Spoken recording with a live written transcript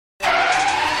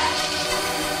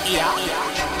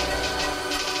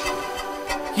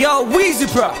Yo,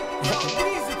 WizzyPro.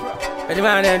 Ready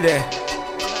man in there.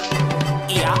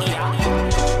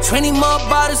 20 more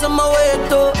bottles on my way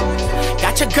though.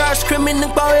 Got your girl screaming in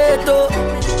Pareto.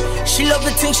 She love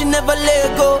the thing, she never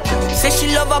let go. Say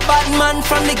she love a bad man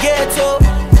from the ghetto.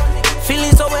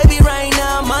 Feeling so heavy right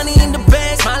now, money in the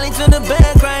bank, smiling to the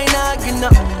bank right now, you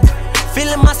know.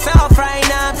 Feeling myself right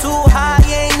now, too high,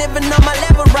 ain't even on my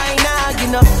level right now, you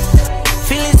know.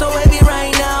 Feeling so heavy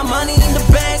right now, money in the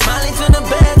bank, smiling to the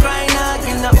bank right now,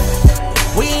 you know.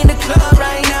 We in the club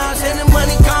right now, sending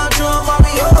money control,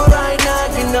 Mario right now,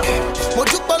 you know.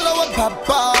 Mojupala wa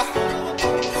papa,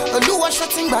 Luwa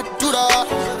shutting back to the.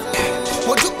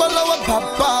 Mojupala wa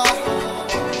papa,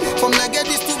 from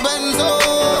Legadis to Benzo.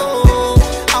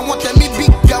 I want them me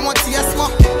big, I want the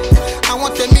small. I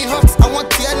want them me hot, I want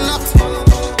the nut.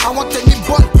 I want them me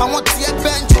bun, I want the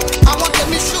bench. I want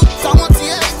them me shoot, I want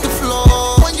the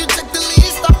floor. When you check the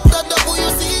list, up the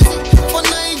WCZ. For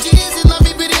 9 G's, let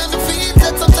me be on the feet.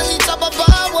 That's something Ichaba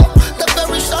power. The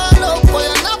very shallow, boy,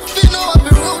 I'm not feeling I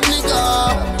be rude,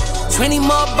 nigga. 20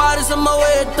 more bottles on my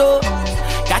way though.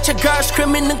 Got your girl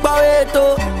screaming in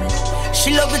Pareto.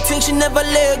 She love the thing, she never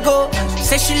let go.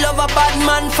 Say she love a bad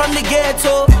man from the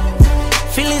ghetto.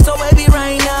 Feeling so heavy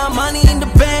right now, money in the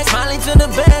bank, smiling to the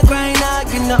bank right now,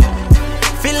 you know.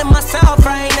 Feeling myself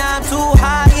right now, too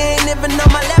high, ain't even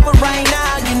on my level right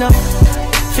now, you know.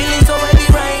 Feeling so heavy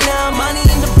right now, money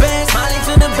in the bank, smiling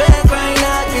to the bank right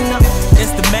now, you know.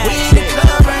 It's the magic. We in the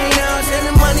club right now,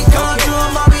 sending money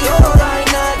control, Mario right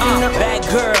now, you know. Bad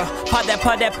girl,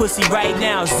 pop that pussy right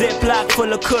now. Ziploc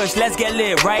full of kush, let's get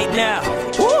lit right now.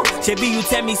 Woo! JB, you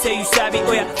tell me, say you savvy.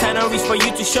 Oh yeah, time to reach for you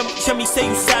to show me, say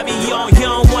you savvy. You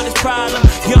don't want this problem,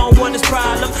 you don't want this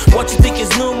problem. What you think is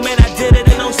new, man, I did it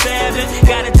in 07.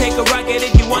 Gotta take a rocket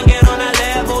if you want get on that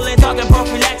level. Ain't talking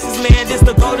prophylaxis, man, this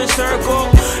the golden circle.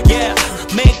 Yeah,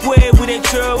 make way with it,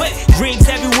 true. Drinks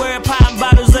everywhere, popping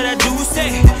bottles of that juice.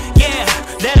 Yeah,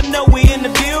 let them know we in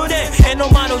the building. Ain't no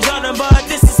model Jordan, but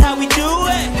this is how we do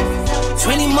it.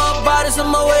 20 more bottles on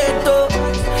my way though.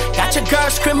 Got your girl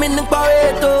screaming in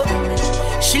Pareto.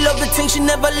 She love the thing, she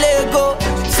never let go.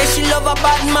 Say she love a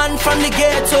bad man from the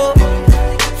ghetto.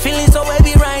 Feeling so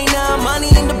heavy right now, money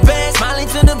in the bank, smiling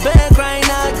to the bank right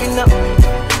now, you know.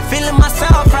 Feeling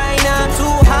myself right now,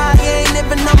 too high, ain't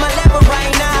even on my level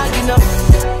right now, you know.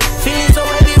 Feeling so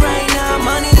heavy right now,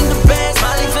 money in the bank,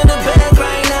 smiling to the bank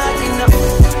right now, you know.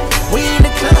 We in the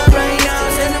club right now,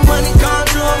 sending money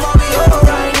control, Mario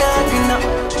right now, you know.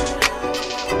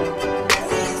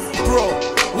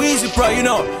 WizzyPro, you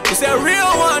know, it's a real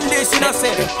one, this, you know,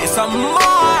 say it's a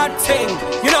mad thing,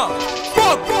 you know.